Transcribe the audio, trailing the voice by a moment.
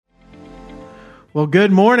Well,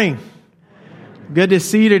 good morning. Good to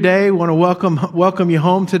see you today. I want to welcome you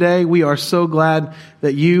home today. We are so glad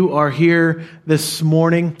that you are here this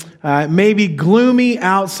morning. It may be gloomy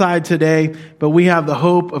outside today, but we have the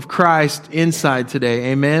hope of Christ inside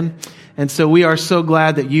today. Amen. And so we are so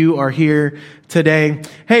glad that you are here today.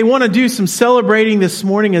 Hey, want to do some celebrating this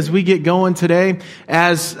morning as we get going today.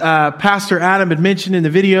 As Pastor Adam had mentioned in the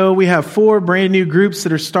video, we have 4 brand new groups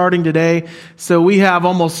that are starting today. So we have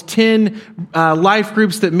almost 10 life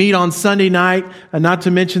groups that meet on Sunday night, not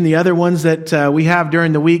to mention the other ones that we have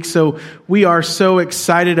during the week. So we are so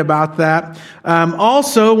excited about that.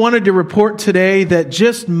 Also wanted to report today that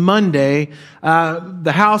just Monday,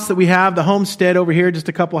 the house that we have, the homestead over here, just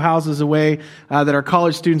a couple houses away, that our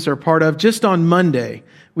college students are a part of, just on Monday,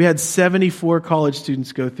 we had 74 college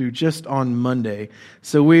students go through just on Monday.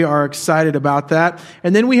 So we are excited about that.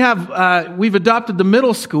 And then we've adopted the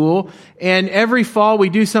middle school, and every fall we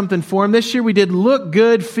do something for them. This year we did Look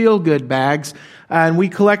Good, Feel Good bags. And we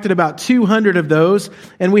collected about 200 of those.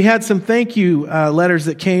 And we had some thank you letters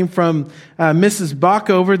that came from Mrs.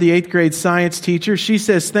 Bockover, the 8th grade science teacher. She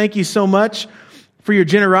says, "Thank you so much for your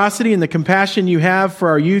generosity and the compassion you have for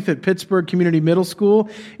our youth at Pittsburgh Community Middle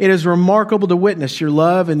School. It is remarkable to witness your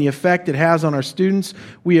love and the effect it has on our students.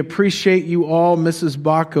 We appreciate you all, Mrs.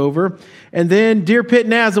 Bockover." And then, dear Pitt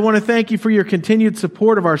Naz, I want to thank you for your continued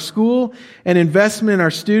support of our school and investment in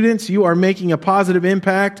our students. You are making a positive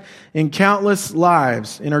impact in countless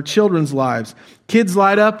lives, in our children's lives. Kids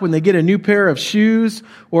light up when they get a new pair of shoes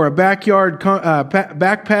or a backyard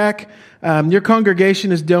backpack. Your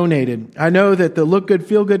congregation is donated. I know that the Look Good,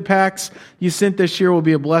 Feel Good packs you sent this year will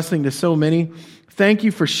be a blessing to so many. Thank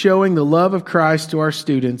you for showing the love of Christ to our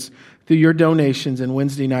students through your donations and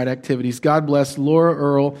Wednesday night activities. God bless Laura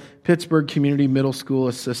Earl, Pittsburgh Community Middle School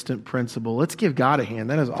Assistant Principal. Let's give God a hand.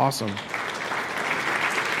 That is awesome.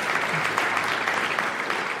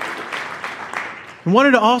 I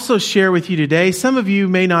wanted to also share with you today, some of you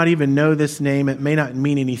may not even know this name, it may not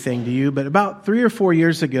mean anything to you, but about 3 or 4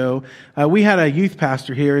 years ago, we had a youth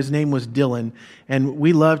pastor here. His name was Dylan, and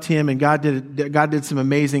we loved him, and God did some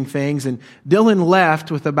amazing things. And Dylan left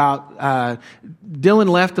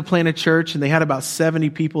to plant a church, and they had about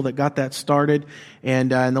 70 people that got that started.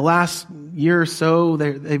 And in the last year or so,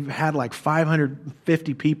 they've had like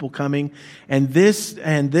 550 people coming. And this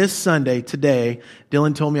Sunday, today,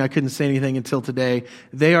 Dylan told me I couldn't say anything until today.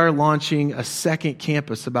 They are launching a second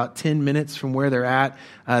campus about 10 minutes from where they're at.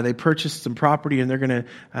 They purchased some property, and they're going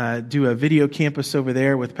to do a video campus over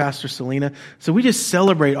there with Pastor Selena. So we just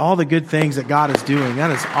celebrate all the good things that God is doing.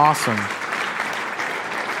 That is awesome.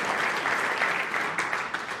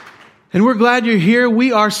 And we're glad you're here.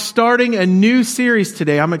 We are starting a new series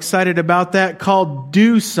today. I'm excited about that, called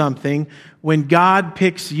Do Something When God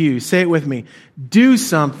Picks You. Say it with me. Do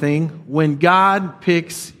something when God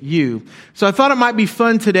picks you. So I thought it might be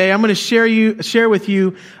fun today. I'm going to share with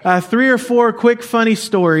you 3 or 4 quick funny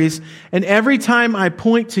stories. And every time I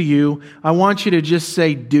point to you, I want you to just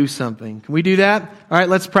say, do something. Can we do that? All right,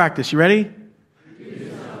 let's practice. You ready?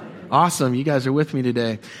 Awesome. You guys are with me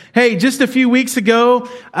today. Hey, just a few weeks ago,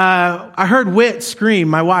 I heard Whit scream,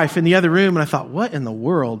 my wife, in the other room, and I thought, what in the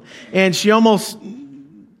world? And she almost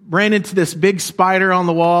ran into this big spider on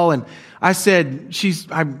the wall, and I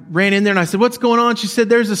ran in there and I said, "What's going on?" She said,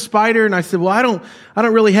 "There's a spider." And I said, "Well, I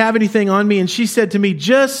don't really have anything on me." And she said to me,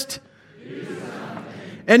 "Just..."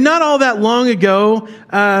 And not all that long ago,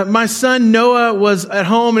 my son Noah was at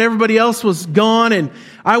home and everybody else was gone, and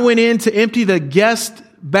I went in to empty the guest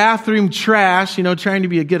bathroom trash, trying to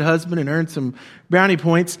be a good husband and earn some brownie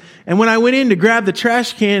points. And when I went in to grab the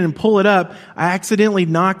trash can and pull it up, I accidentally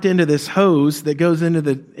knocked into this hose that goes into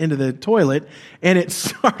the toilet, and it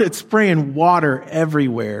started spraying water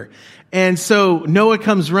everywhere. And so Noah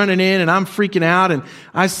comes running in, and I'm freaking out, and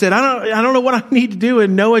I said, I don't know what I need to do.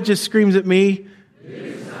 And Noah just screams at me.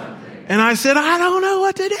 Do something. And I said, I don't know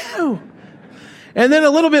what to do. And then a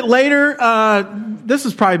little bit later, this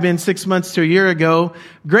has probably been 6 months to a year ago,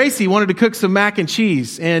 Gracie wanted to cook some mac and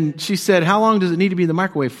cheese. And she said, "How long does it need to be in the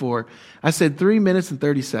microwave for?" I said, 3 minutes and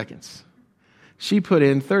 30 seconds. She put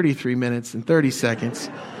in 33 minutes and 30 seconds.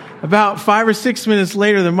 About 5 or 6 minutes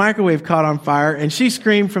later, the microwave caught on fire, and she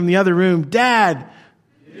screamed from the other room, "Dad!"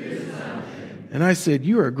 And I said,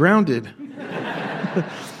 "You are grounded."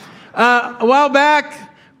 A while back,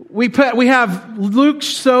 we have Luke's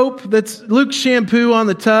soap, that's Luke's shampoo on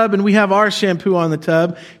the tub, and we have our shampoo on the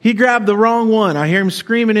tub. He grabbed the wrong one. I hear him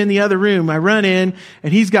screaming in the other room. I run in,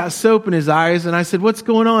 and he's got soap in his eyes, and I said, "What's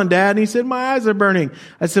going on, Dad?" And he said, "My eyes are burning."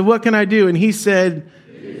 I said, "What can I do?" And he said,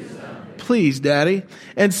 please, Daddy.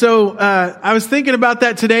 And so I was thinking about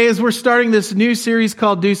that today as we're starting this new series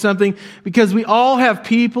called Do Something, because we all have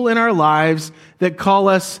people in our lives that call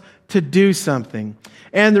us to do something.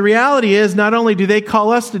 And the reality is, not only do they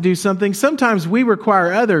call us to do something, sometimes we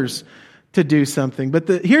require others to do something. But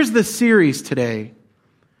here's the series today.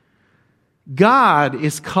 God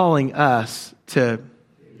is calling us to.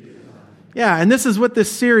 Yeah, and this is what this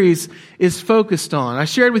series is focused on. I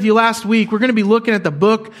shared with you last week, we're going to be looking at the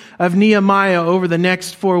book of Nehemiah over the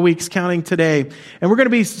next 4 weeks, counting today. And we're going to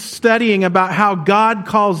be studying about how God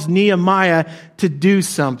calls Nehemiah to do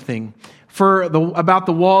something about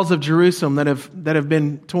the walls of Jerusalem that have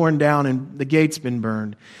been torn down and the gates been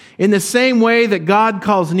burned. In the same way that God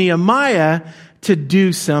calls Nehemiah to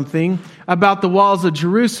do something about the walls of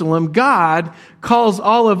Jerusalem, God calls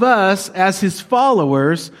all of us as His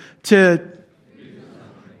followers to.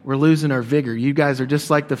 We're losing our vigor. You guys are just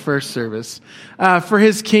like the first service. For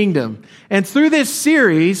His kingdom. And through this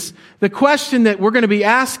series, the question that we're going to be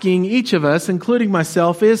asking each of us, including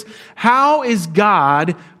myself, is how is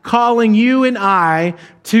God calling you and I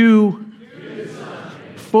to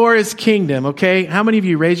for His kingdom? Okay? How many of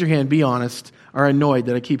you, raise your hand, be honest, are annoyed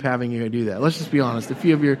that I keep having you do that? Let's just be honest. A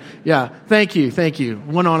few of you, yeah, thank you.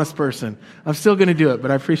 One honest person. I'm still going to do it, but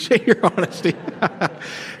I appreciate your honesty.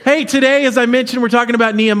 Hey, today, as I mentioned, we're talking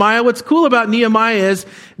about Nehemiah. What's cool about Nehemiah is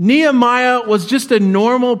Nehemiah was just a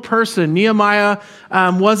normal person. Nehemiah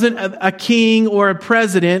wasn't a king or a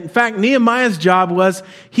president. In fact, Nehemiah's job was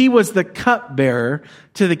he was the cupbearer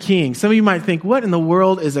to the king. Some of you might think, what in the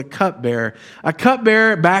world is a cupbearer? A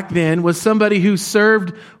cupbearer back then was somebody who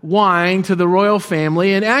served wine to the royal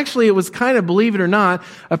family. And actually, it was kind of, believe it or not,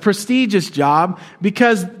 a prestigious job,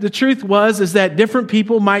 because the truth is that different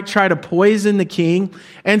people might try to poison the king.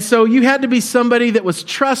 And so you had to be somebody that was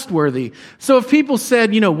trustworthy. So if people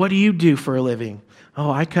said, what do you do for a living?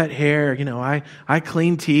 Oh, I cut hair. I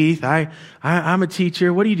clean teeth. I'm a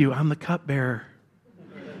teacher. What do you do? I'm the cupbearer.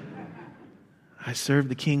 I serve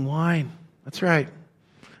the king wine. That's right.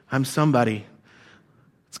 I'm somebody.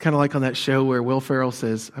 It's kind of like on that show where Will Ferrell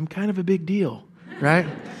says, I'm kind of a big deal, right?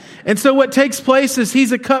 And so what takes place is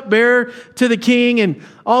he's a cupbearer to the king, and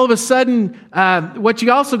all of a sudden, what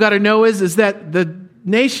you also got to know is that the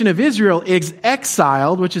nation of Israel is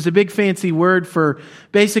exiled, which is a big fancy word for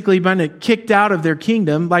basically being kicked out of their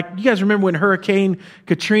kingdom. Like, you guys remember when Hurricane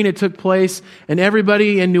Katrina took place and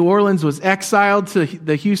everybody in New Orleans was exiled to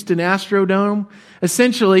the Houston Astrodome?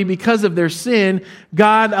 Essentially, because of their sin,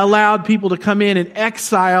 God allowed people to come in and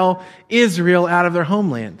exile Israel out of their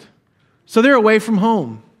homeland. So they're away from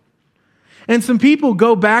home. And some people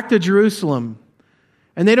go back to Jerusalem,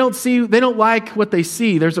 and they don't like what they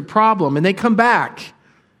see. There's a problem. And they come back.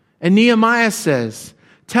 And Nehemiah says,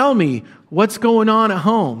 tell me, what's going on at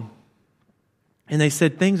home? And they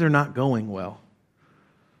said, things are not going well.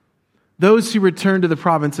 Those who returned to the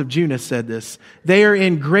province of Judah said this. They are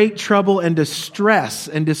in great trouble and distress,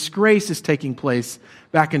 and disgrace is taking place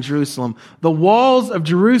back in Jerusalem. The walls of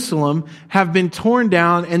Jerusalem have been torn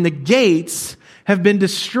down, and the gates have been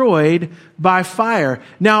destroyed by fire.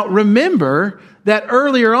 Now, remember that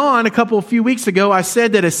earlier on, a few weeks ago, I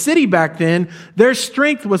said that a city back then, their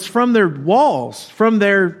strength was from their walls, from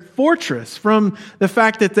their fortress, from the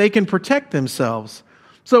fact that they can protect themselves.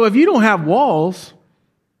 So if you don't have walls,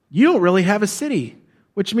 you don't really have a city,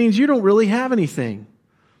 which means you don't really have anything.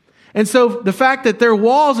 And so the fact that their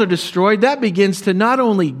walls are destroyed, that begins to not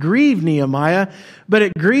only grieve Nehemiah, but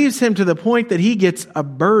it grieves him to the point that he gets a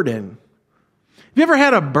burden. Have you ever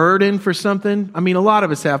had a burden for something? I mean, a lot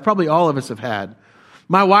of us have. Probably all of us have had.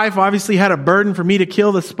 My wife obviously had a burden for me to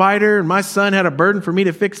kill the spider, and my son had a burden for me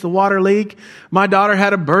to fix the water leak. My daughter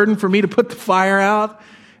had a burden for me to put the fire out,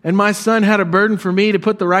 and my son had a burden for me to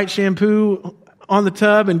put the right shampoo on the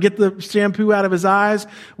tub and get the shampoo out of his eyes.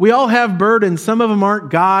 We all have burdens. Some of them aren't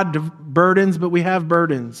God burdens, but we have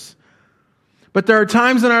burdens. But there are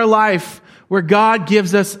times in our life where God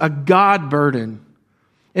gives us a God burden.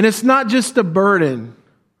 And it's not just a burden.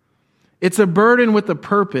 It's a burden with a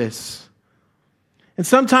purpose. And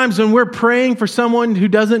sometimes when we're praying for someone who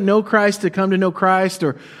doesn't know Christ to come to know Christ,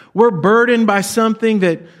 or we're burdened by something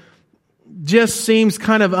that just seems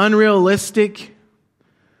kind of unrealistic,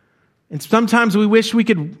 and sometimes we wish we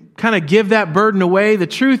could kind of give that burden away, the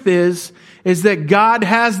truth is that God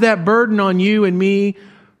has that burden on you and me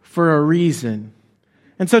for a reason.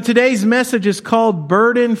 And so today's message is called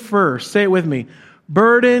Burden First. Say it with me.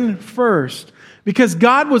 Burden first. Because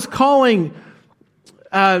God was calling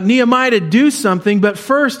Nehemiah to do something, but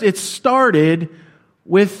first it started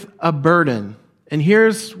with a burden. And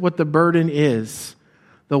here's what the burden is.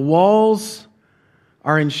 The walls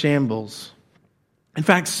are in shambles. In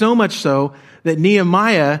fact, so much so that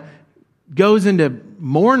Nehemiah goes into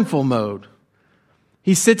mournful mode.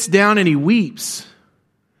 He sits down and he weeps.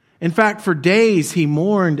 In fact, for days he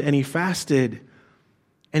mourned and he fasted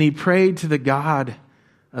and he prayed to the God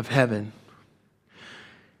of heaven.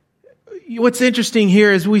 What's interesting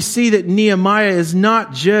here is we see that Nehemiah is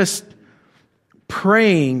not just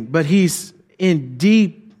praying, but he's in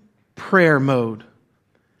deep prayer mode.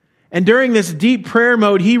 And during this deep prayer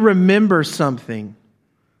mode, he remembers something.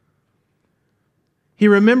 He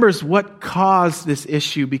remembers what caused this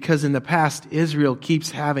issue, because in the past, Israel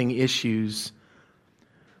keeps having issues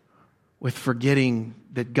with forgetting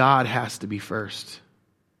that God has to be first.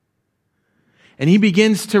 And he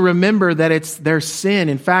begins to remember that it's their sin,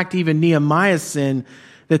 in fact, even Nehemiah's sin,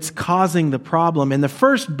 that's causing the problem. And the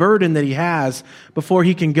first burden that he has before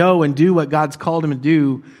he can go and do what God's called him to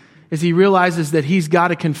do is he realizes that he's got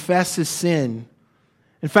to confess his sin.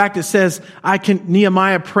 In fact, it says,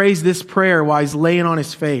 Nehemiah prays this prayer while he's laying on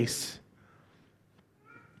his face.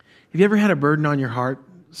 Have you ever had a burden on your heart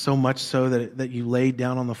so much so that you laid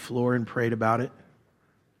down on the floor and prayed about it?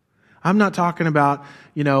 I'm not talking about,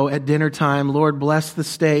 at dinner time, Lord, bless the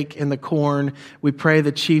steak and the corn. We pray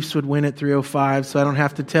the Chiefs would win at 3:05, so I don't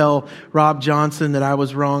have to tell Rob Johnson that I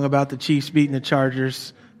was wrong about the Chiefs beating the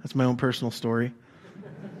Chargers. That's my own personal story.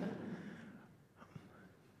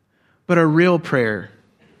 But a real prayer,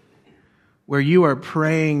 where you are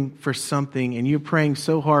praying for something and you're praying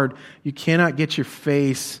so hard you cannot get your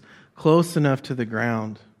face close enough to the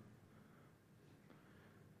ground.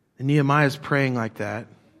 And Nehemiah is praying like that.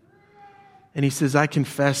 And he says, I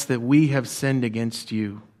confess that we have sinned against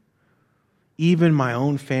you. Even my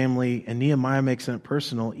own family, and Nehemiah makes it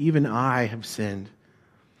personal, even I have sinned.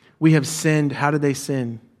 We have sinned. How did they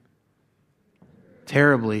sin?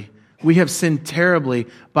 Terribly. We have sinned terribly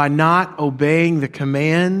by not obeying the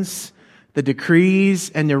commands, the decrees,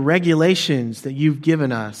 and the regulations that you've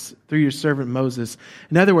given us through your servant Moses.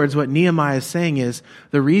 In other words, what Nehemiah is saying is,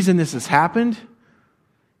 the reason this has happened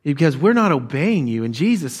is because we're not obeying you. And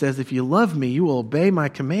Jesus says, if you love me, you will obey my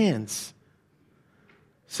commands.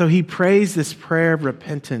 So he prays this prayer of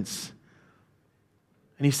repentance.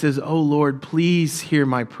 And he says, oh Lord, please hear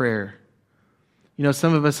my prayer.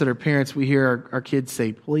 Some of us that are parents, we hear our kids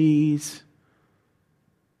say, please.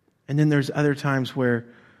 And then there's other times where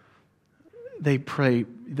they pray,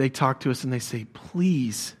 they talk to us and they say,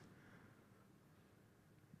 please.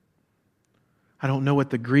 I don't know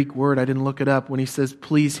what the Greek word, I didn't look it up when he says,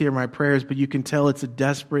 please hear my prayers, but you can tell it's a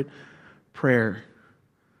desperate prayer.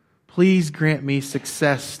 Please grant me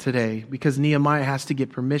success today, because Nehemiah has to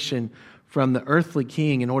get permission from the earthly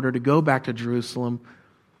king in order to go back to Jerusalem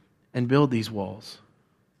and build these walls.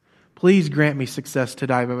 Please grant me success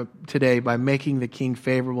today by making the king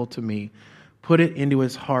favorable to me. Put it into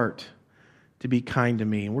his heart to be kind to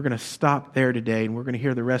me. And we're going to stop there today, and we're going to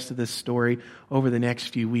hear the rest of this story over the next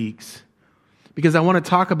few weeks. Because I want to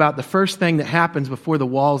talk about the first thing that happens before the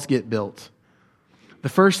walls get built. The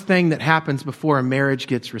first thing that happens before a marriage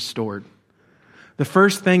gets restored. The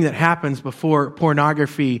first thing that happens before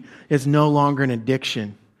pornography is no longer an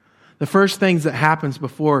addiction. The first things that happens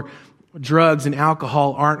before drugs and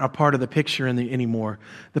alcohol aren't a part of the picture anymore.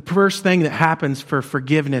 The first thing that happens for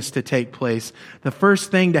forgiveness to take place. The first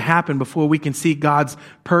thing to happen before we can see God's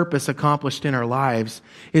purpose accomplished in our lives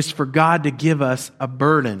is for God to give us a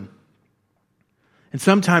burden. And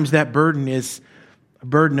sometimes that burden is a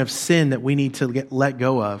burden of sin that we need to let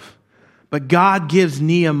go of. But God gives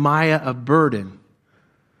Nehemiah a burden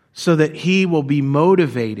so that he will be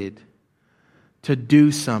motivated to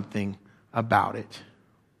do something about it.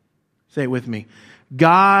 Say it with me.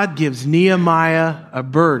 God gives Nehemiah a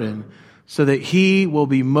burden so that he will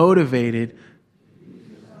be motivated.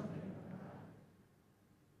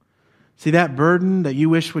 See that burden that you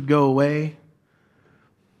wish would go away?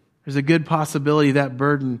 There's a good possibility that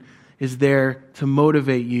burden is there to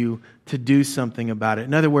motivate you to do something about it.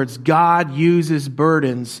 In other words, God uses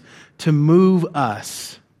burdens to move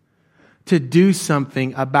us to do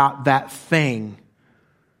something about that thing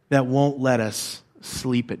that won't let us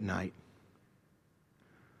sleep at night.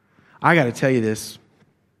 I got to tell you this.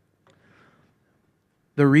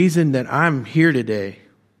 The reason that I'm here today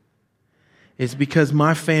is because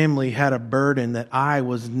my family had a burden that I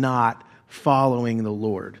was not following the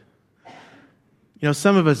Lord.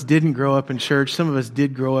 Some of us didn't grow up in church. Some of us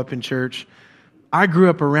did grow up in church. I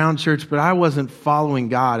grew up around church, but I wasn't following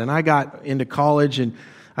God. And I got into college and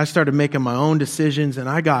I started making my own decisions, and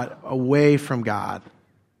I got away from God.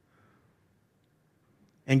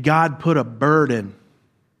 And God put a burden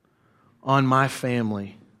on my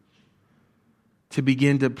family to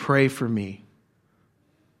begin to pray for me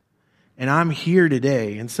And I'm here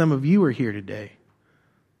today, and some of you are here today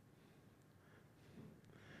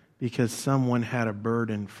because someone had a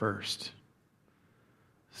burden first.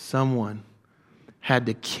 Someone had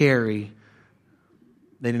to carry.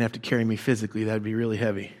 They didn't have to carry me physically. That would be really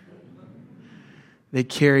heavy. They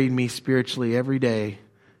carried me spiritually every day,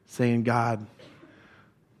 saying, God,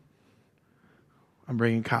 I'm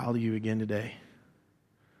bringing Kyle to you again today.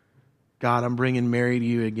 God, I'm bringing Mary to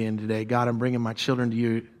you again today. God, I'm bringing my children to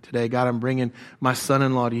you today. God, I'm bringing my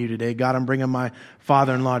son-in-law to you today. God, I'm bringing my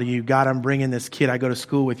father-in-law to you. God, I'm bringing this kid I go to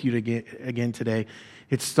school with you again today.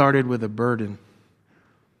 It started with a burden.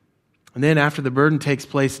 And then after the burden takes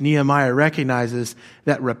place, Nehemiah recognizes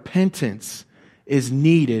that repentance is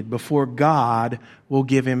needed before God will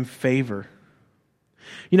give him favor.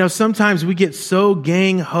 You know, sometimes we get so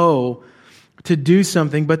gang-ho to do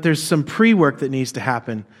something, but there's some pre-work that needs to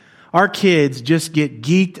happen. Our kids just get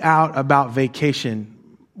geeked out about vacation.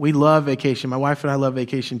 We love vacation. My wife and I love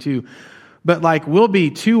vacation too. But like, we'll be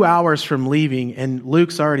 2 hours from leaving and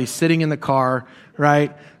Luke's already sitting in the car,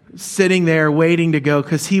 right? Sitting there waiting to go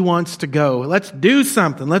because he wants to go. Let's do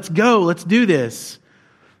something. Let's go. Let's do this.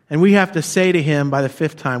 And we have to say to him, by the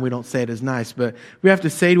 5th time, we don't say it as nice, but we have to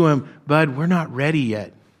say to him, bud, we're not ready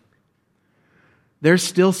yet. There's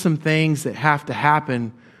still some things that have to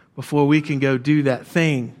happen before we can go do that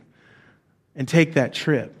thing and take that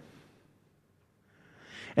trip.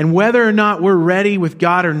 And whether or not we're ready with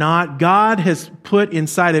God or not, God has put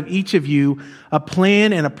inside of each of you a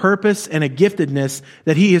plan and a purpose and a giftedness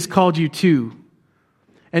that He has called you to.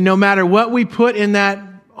 And no matter what we put in that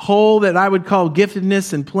hole that I would call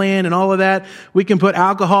giftedness and plan and all of that, we can put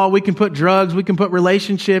alcohol, we can put drugs, we can put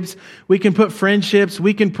relationships, we can put friendships,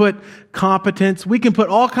 we can put competence, we can put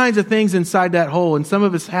all kinds of things inside that hole. And some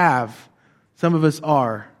of us have, some of us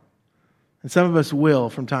are. And some of us will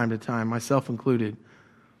from time to time, myself included.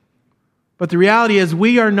 But the reality is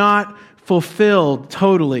we are not fulfilled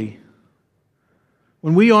totally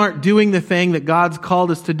when we aren't doing the thing that God's called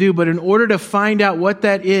us to do. But in order to find out what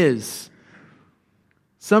that is,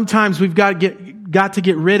 sometimes we've got to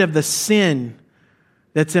get rid of the sin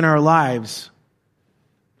that's in our lives.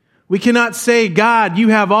 We cannot say, God, you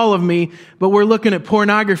have all of me, but we're looking at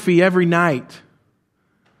pornography every night.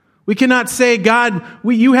 We cannot say, God,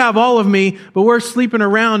 you have all of me, but we're sleeping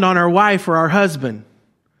around on our wife or our husband.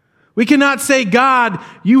 We cannot say, God,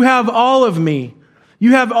 you have all of me.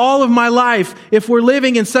 You have all of my life if we're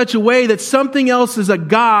living in such a way that something else is a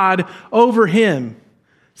God over him.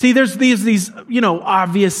 See, there's these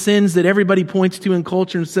obvious sins that everybody points to in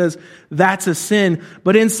culture and says, that's a sin.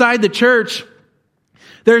 But inside the church,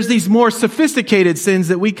 there's these more sophisticated sins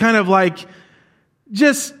that we kind of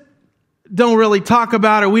just don't really talk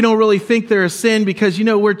about, or we don't really think they're a sin because,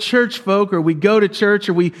 we're church folk, or we go to church,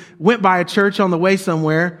 or we went by a church on the way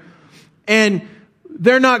somewhere, and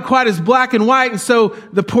they're not quite as black and white. And so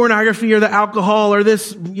the pornography or the alcohol or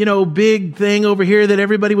this, big thing over here that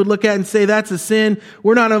everybody would look at and say, that's a sin.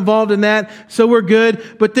 We're not involved in that. So we're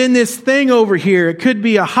good. But then this thing over here, it could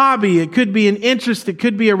be a hobby. It could be an interest. It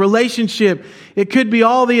could be a relationship. It could be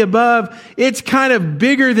all the above. It's kind of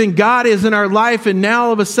bigger than God is in our life. And now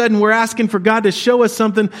all of a sudden we're asking for God to show us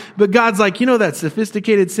something. But God's like, that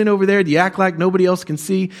sophisticated sin over there, do you act like nobody else can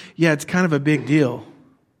see? Yeah, it's kind of a big deal.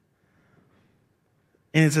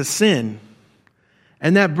 And it's a sin.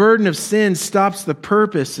 And that burden of sin stops the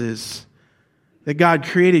purposes that God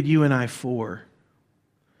created you and I for.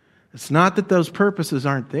 It's not that those purposes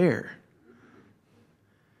aren't there.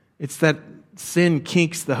 It's that sin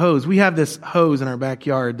kinks the hose. We have this hose in our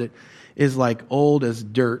backyard that is old as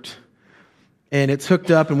dirt. And it's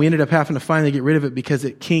hooked up, and we ended up having to finally get rid of it because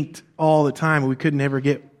it kinked all the time and we couldn't ever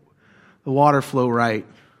get the water flow right.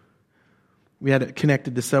 We had it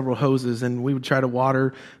connected to several hoses, and we would try to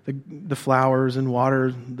water the flowers and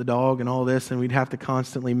water the dog and all this, and we'd have to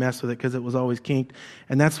constantly mess with it because it was always kinked.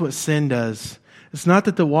 And that's what sin does. It's not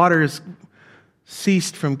that the water has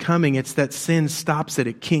ceased from coming, it's that sin stops it,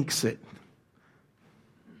 it kinks it.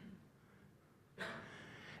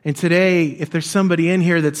 And today, if there's somebody in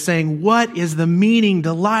here that's saying, what is the meaning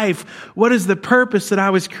to life? What is the purpose that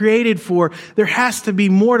I was created for? There has to be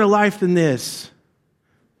more to life than this.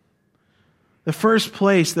 The first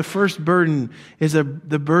burden is the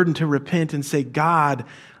burden to repent and say, God,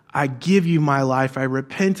 I give you my life. I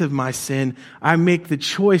repent of my sin. I make the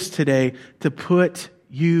choice today to put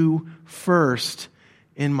you first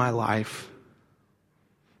in my life.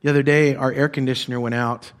 The other day, our air conditioner went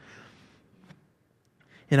out,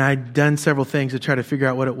 and I'd done several things to try to figure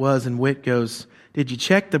out what it was, and Whit goes, did you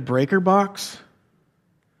check the breaker box?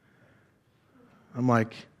 I'm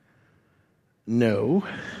like, no.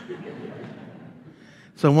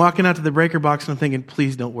 So I'm walking out to the breaker box and I'm thinking,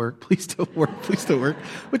 please don't work, please don't work, please don't work,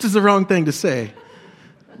 which is the wrong thing to say.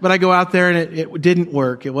 But I go out there and it didn't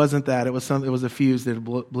work. It wasn't that. It was a fuse that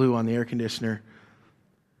blew on the air conditioner.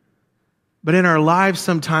 But in our lives,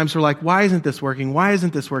 sometimes we're like, why isn't this working? Why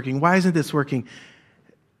isn't this working? Why isn't this working?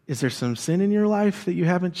 Is there some sin in your life that you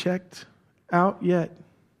haven't checked out yet?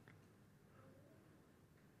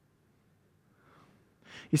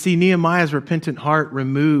 You see, Nehemiah's repentant heart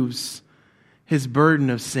removes his burden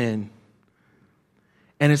of sin.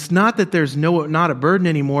 And it's not that there's not a burden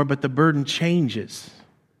anymore, but the burden changes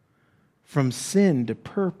from sin to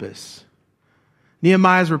purpose.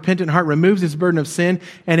 Nehemiah's repentant heart removes his burden of sin,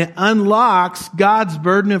 and it unlocks God's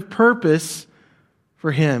burden of purpose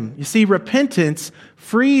for him. You see, repentance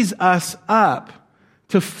frees us up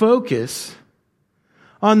to focus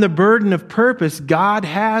on the burden of purpose God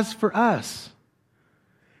has for us.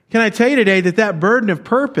 Can I tell you today that burden of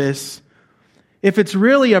purpose, if it's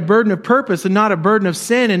really a burden of purpose and not a burden of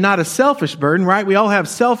sin and not a selfish burden, right? We all have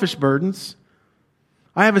selfish burdens.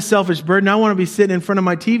 I have a selfish burden. I want to be sitting in front of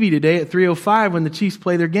my TV today at 3:05 when the Chiefs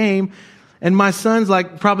play their game, and my son's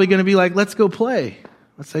probably going to be like, let's go play.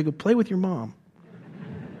 Let's say, go play with your mom.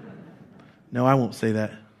 No, I won't say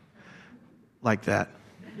that like that.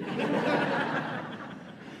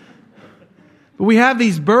 But we have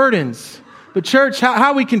these burdens. But church,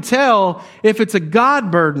 how we can tell if it's a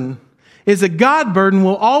God burden is a God burden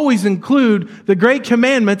will always include the Great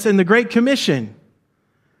Commandments and the Great Commission.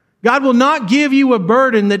 God will not give you a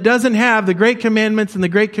burden that doesn't have the Great Commandments and the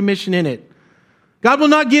Great Commission in it. God will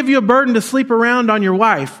not give you a burden to sleep around on your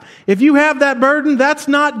wife. If you have that burden, that's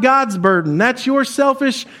not God's burden. That's your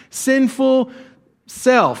selfish, sinful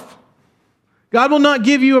self. God will not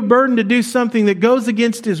give you a burden to do something that goes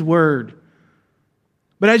against His Word.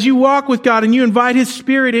 But as you walk with God and you invite His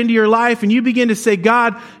Spirit into your life and you begin to say,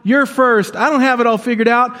 God, you're first. I don't have it all figured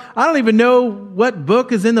out. I don't even know what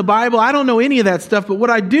book is in the Bible. I don't know any of that stuff. But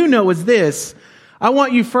what I do know is this. I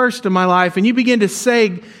want you first in my life. And you begin to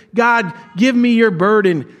say, God, give me your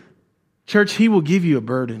burden. Church, He will give you a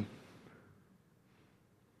burden.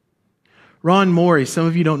 Ron Morey, some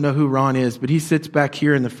of you don't know who Ron is, but he sits back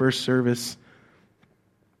here in the first service.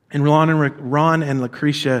 And Ron and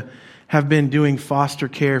Lucretia have been doing foster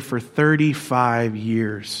care for 35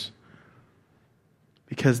 years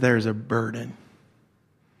because there's a burden.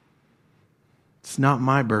 It's not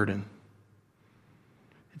my burden.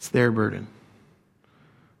 It's their burden.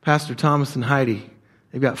 Pastor Thomas and Heidi,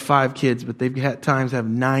 they've got 5 kids, but they've at times have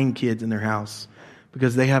 9 kids in their house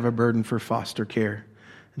because they have a burden for foster care.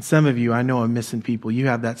 And some of you, I know I'm missing people. You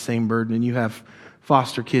have that same burden and you have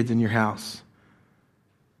foster kids in your house.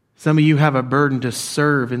 Some of you have a burden to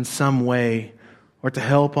serve in some way, or to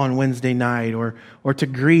help on Wednesday night, or to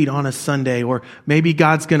greet on a Sunday, or maybe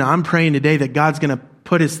I'm praying today that God's going to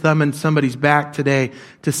put His thumb in somebody's back today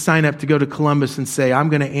to sign up to go to Columbus and say, I'm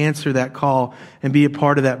going to answer that call and be a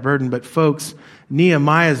part of that burden. But folks,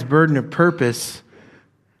 Nehemiah's burden of purpose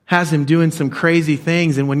has him doing some crazy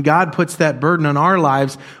things. And when God puts that burden on our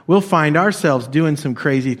lives, we'll find ourselves doing some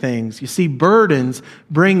crazy things. You see, burdens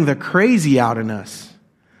bring the crazy out in us.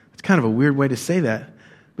 It's kind of a weird way to say that,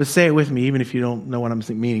 but say it with me, even if you don't know what I'm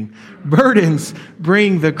meaning. Burdens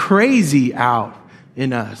bring the crazy out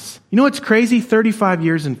in us. You know what's crazy? 35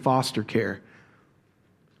 years in foster care.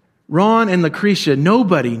 Ron and Lucretia,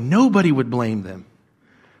 nobody would blame them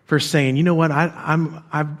for saying, you know what,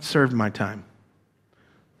 I've served my time.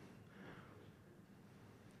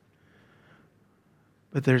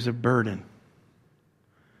 But there's a burden.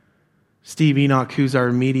 Steve Enoch, who's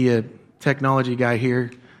our media technology guy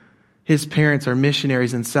here, his parents are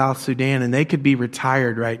missionaries in South Sudan, and they could be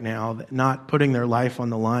retired right now, not putting their life on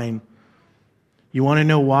the line. You want to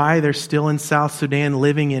know why they're still in South Sudan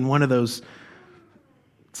living in one of those,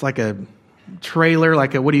 it's like a trailer,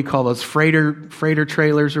 what do you call those, freighter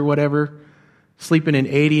trailers or whatever, sleeping in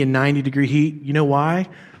 80 and 90 degree heat. You know why?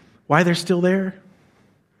 Why they're still there?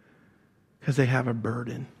 Because they have a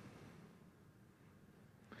burden.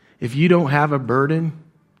 If you don't have a burden,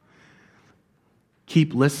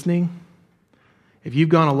 keep listening. If you've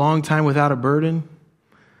gone a long time without a burden,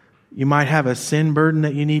 you might have a sin burden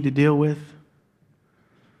that you need to deal with.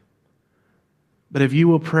 But if you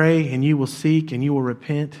will pray and you will seek and you will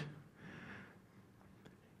repent,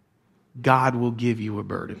 God will give you a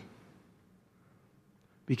burden.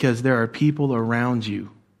 Because there are people around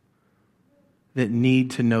you that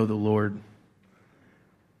need to know the Lord,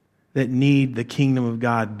 that need the kingdom of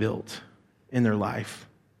God built in their life.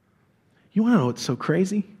 You want to know what's so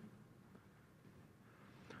crazy?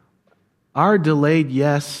 Our delayed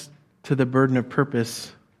yes to the burden of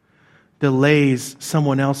purpose delays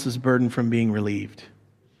someone else's burden from being relieved.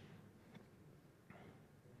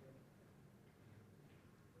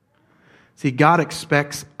 See, God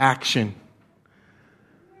expects action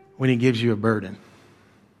when He gives you a burden.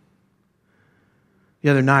 The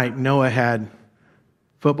other night, Noah had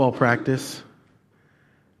football practice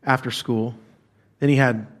after school. Then he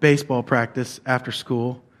had baseball practice after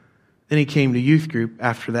school. Then he came to youth group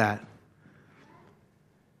after that.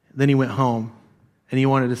 Then he went home, and he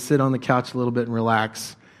wanted to sit on the couch a little bit and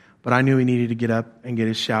relax. But I knew he needed to get up and get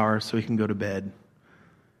his shower so he can go to bed.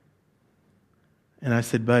 And I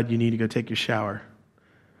said, Bud, you need to go take your shower.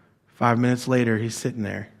 5 minutes later, he's sitting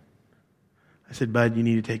there. I said, Bud, you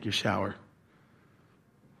need to take your shower.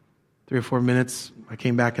 3 or 4 minutes, I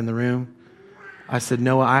came back in the room. I said,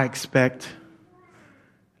 Noah, I expect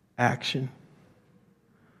action.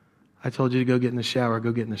 I told you to go get in the shower.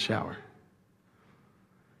 Go get in the shower.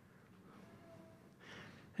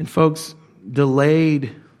 And folks,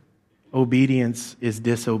 delayed obedience is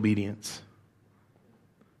disobedience.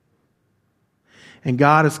 And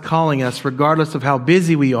God is calling us, regardless of how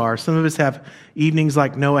busy we are. Some of us have evenings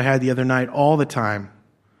like Noah had the other night all the time.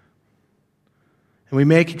 And we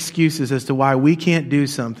make excuses as to why we can't do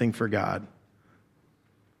something for God.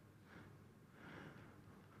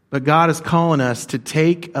 But God is calling us to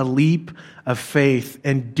take a leap of faith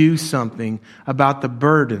and do something about the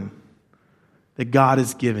burden that God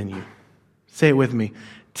has given you. Say it with me.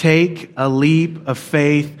 Take a leap of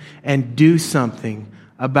faith and do something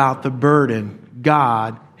about the burden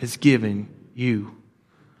God has given you.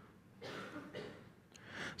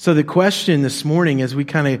 So the question this morning as we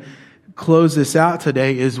kind of close this out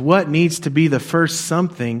today is, what needs to be the first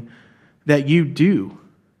something that you do?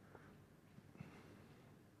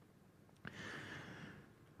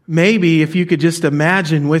 Maybe if you could just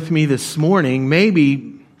imagine with me this morning,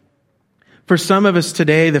 maybe for some of us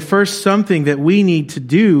today, the first something that we need to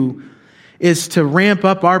do is to ramp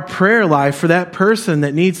up our prayer life for that person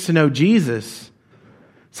that needs to know Jesus.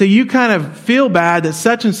 So you kind of feel bad that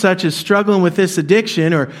such and such is struggling with this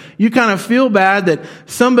addiction, or you kind of feel bad that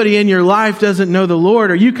somebody in your life doesn't know the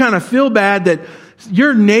Lord, or you kind of feel bad that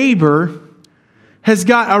your neighbor has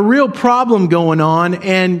got a real problem going on,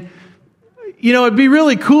 and you know, it'd be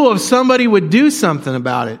really cool if somebody would do something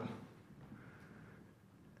about it.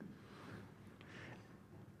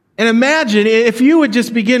 And imagine if you would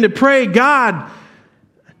just begin to pray, God,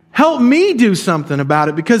 help me do something about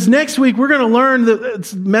it. Because next week we're going to learn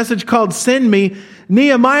the message called Send Me.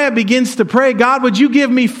 Nehemiah begins to pray, God, would you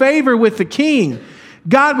give me favor with the king?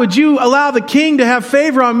 God, would you allow the king to have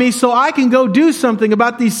favor on me so I can go do something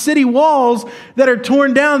about these city walls that are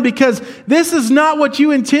torn down? Because this is not what you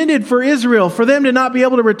intended for Israel, for them to not be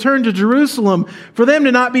able to return to Jerusalem, for them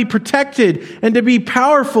to not be protected and to be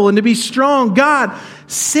powerful and to be strong. God,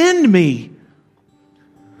 send me.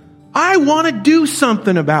 I want to do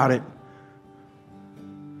something about it.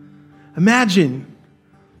 Imagine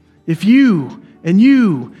if you and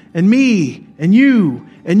you and me and you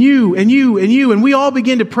and you and you and you, and we all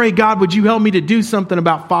begin to pray, God, would you help me to do something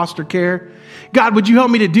about foster care? God, would you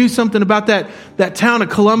help me to do something about that town of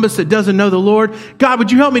Columbus that doesn't know the Lord? God,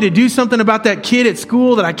 would you help me to do something about that kid at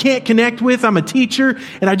school that I can't connect with? I'm a teacher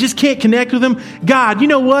and I just can't connect with him. God, you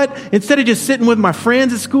know what? Instead of just sitting with my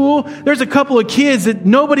friends at school, there's a couple of kids that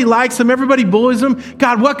nobody likes them. Everybody bullies them.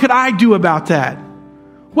 God, what could I do about that?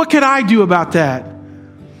 What could I do about that?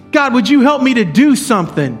 God, would you help me to do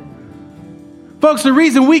something? Folks, the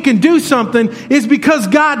reason we can do something is because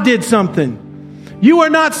God did something. You are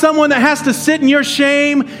not someone that has to sit in your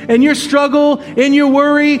shame and your struggle, in your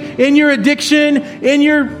worry, in your addiction, in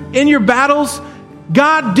your battles.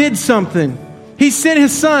 God did something. He sent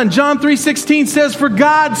His Son. John 3:16 says, for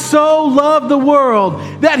God so loved the world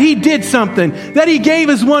that He did something, that He gave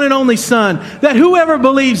His one and only Son, that whoever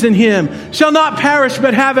believes in Him shall not perish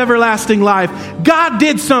but have everlasting life. God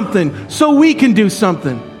did something so we can do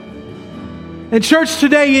something. And church,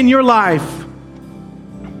 today in your life,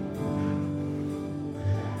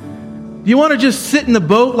 do you want to just sit in the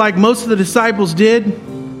boat like most of the disciples did?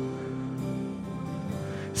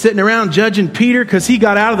 Sitting around judging Peter because he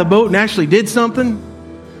got out of the boat and actually did something?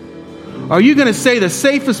 Or are you going to say the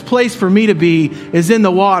safest place for me to be is in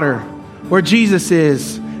the water where Jesus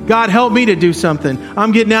is? God, help me to do something.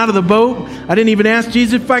 I'm getting out of the boat. I didn't even ask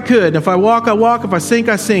Jesus if I could. If I walk, I walk. If I sink,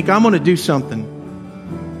 I sink. I'm going to do something.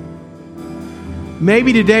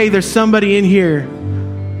 Maybe today there's somebody in here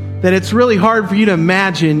that it's really hard for you to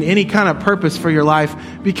imagine any kind of purpose for your life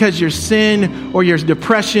because your sin or your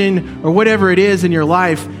depression or whatever it is in your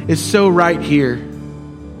life is so right here.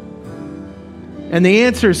 And the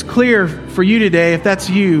answer is clear for you today. If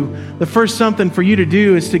that's you, the first something for you to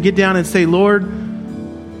do is to get down and say, Lord,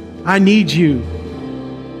 I need you.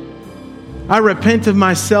 I repent of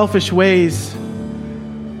my selfish ways.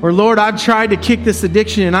 Or Lord, I've tried to kick this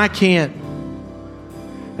addiction and I can't.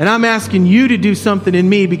 And I'm asking you to do something in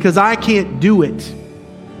me because I can't do it.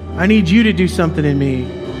 I need you to do something in me.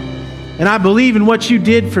 And I believe in what you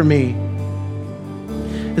did for me.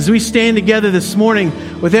 As we stand together this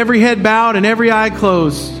morning with every head bowed and every eye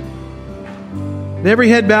closed. With every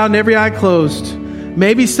head bowed and every eye closed.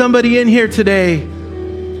 Maybe somebody in here today,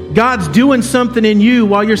 God's doing something in you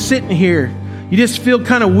while you're sitting here. You just feel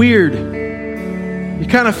kind of weird. You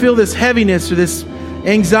kind of feel this heaviness or this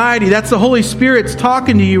anxiety. That's the Holy Spirit's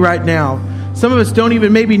talking to you right now. Some of us don't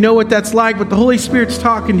even maybe know what that's like, but the Holy Spirit's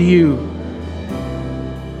talking to you.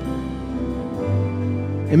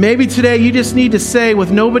 And maybe today you just need to say with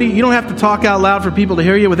nobody, you don't have to talk out loud for people to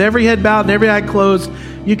hear you. With every head bowed and every eye closed,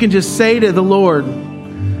 you can just say to the Lord,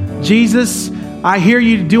 Jesus, I hear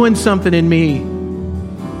you doing something in me.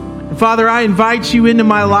 And Father, I invite you into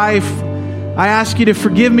my life. I ask you to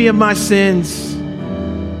forgive me of my sins.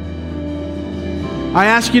 I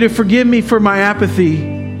ask you to forgive me for my apathy.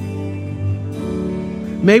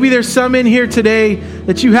 Maybe there's some in here today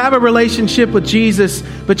that you have a relationship with Jesus,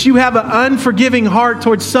 but you have an unforgiving heart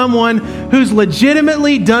towards someone who's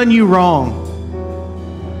legitimately done you wrong.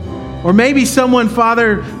 Or maybe someone,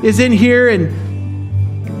 Father, is in here and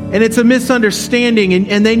it's a misunderstanding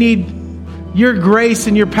and they need your grace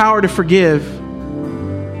and your power to forgive.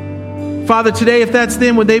 Father, today, if that's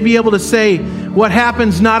them, would they be able to say, what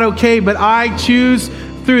happen's not okay, but I choose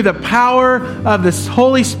through the power of the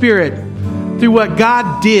Holy Spirit, through what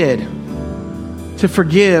God did, to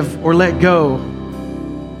forgive or let go.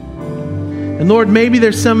 And Lord, maybe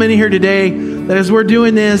there's some in here today that as we're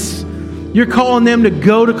doing this, you're calling them to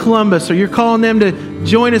go to Columbus, or you're calling them to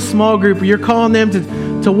join a small group, or you're calling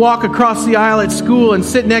them to walk across the aisle at school and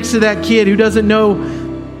sit next to that kid who doesn't know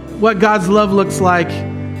what God's love looks like.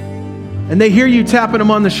 And they hear you tapping them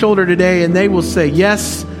on the shoulder today, and they will say,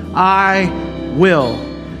 yes, I will.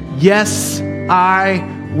 Yes,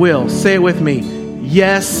 I will. Say it with me.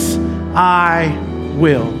 Yes, I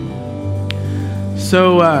will.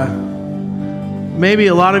 So maybe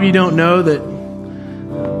a lot of you don't know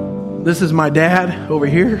that this is my dad over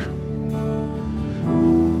here.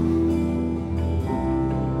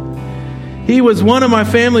 He was one of my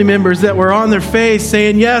family members that were on their face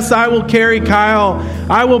saying, yes, I will carry Kyle.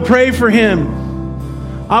 I will pray for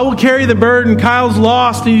him. I will carry the burden. Kyle's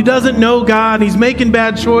lost and he doesn't know God. And he's making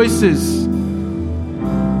bad choices.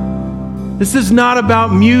 This is not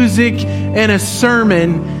about music and a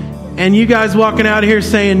sermon and you guys walking out of here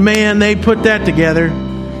saying, man, they put that together.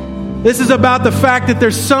 This is about the fact that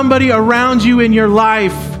there's somebody around you in your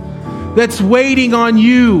life that's waiting on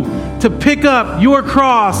you to pick up your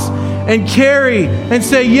cross and carry and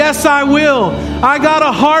say, yes, I will. I got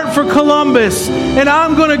a heart for Columbus and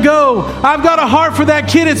I'm going to go. I've got a heart for that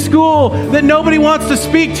kid at school that nobody wants to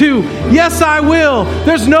speak to. Yes, I will.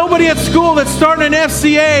 There's nobody at school that's starting an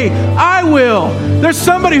FCA. I will. There's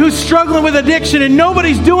somebody who's struggling with addiction and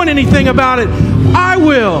nobody's doing anything about it. I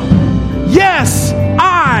will. Yes,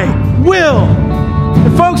 I will.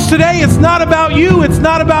 And folks, today it's not about you. It's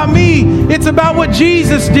not about me. It's about what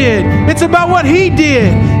Jesus did. It's about what He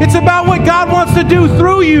did. It's about what God wants to do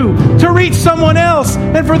through you to reach someone else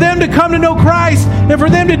and for them to come to know Christ and for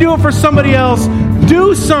them to do it for somebody else.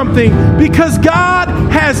 Do something because God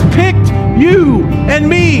has picked you and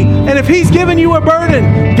me. And if He's given you a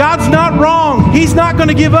burden, God's not wrong. He's not going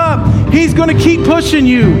to give up. He's going to keep pushing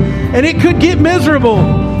you. And it could get miserable.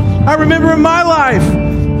 I remember in my life,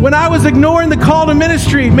 when I was ignoring the call to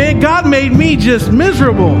ministry, man, God made me just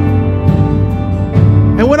miserable.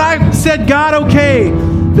 And when I said, God, okay,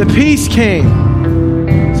 the peace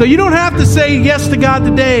came. So you don't have to say yes to God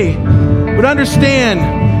today, but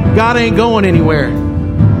understand, God ain't going anywhere.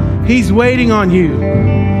 He's waiting on you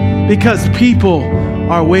because people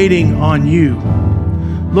are waiting on you.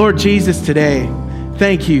 Lord Jesus, today,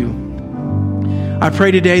 thank you. I pray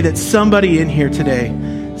today that somebody in here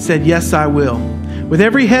today said, yes, I will. With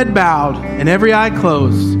every head bowed and every eye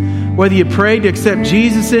closed, whether you prayed to accept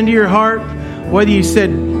Jesus into your heart, whether you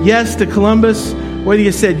said yes to Columbus, whether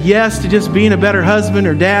you said yes to just being a better husband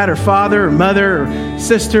or dad or father or mother or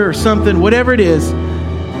sister or something, whatever it is,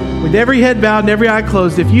 with every head bowed and every eye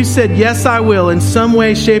closed, if you said yes, I will in some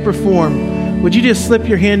way, shape, or form, would you just slip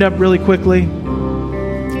your hand up really quickly?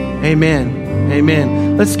 Amen.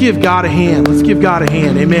 Amen. Let's give God a hand. Let's give God a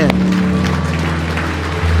hand. Amen.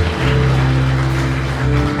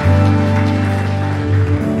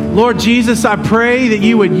 Lord Jesus, I pray that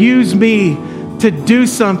you would use me to do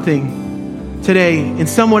something today in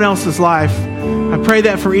someone else's life. I pray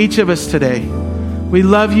that for each of us today. We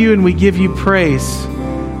love you and we give you praise.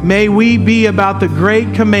 May we be about the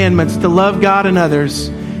great commandments to love God and others.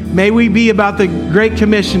 May we be about the Great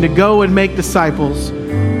Commission to go and make disciples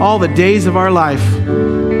all the days of our life.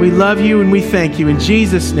 We love you and we thank you. In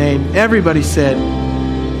Jesus' name, everybody said,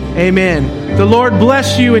 amen. The Lord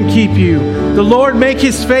bless you and keep you. The Lord make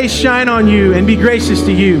his face shine on you and be gracious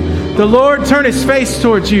to you. The Lord turn his face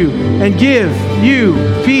towards you and give you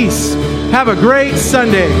peace. Have a great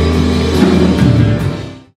Sunday.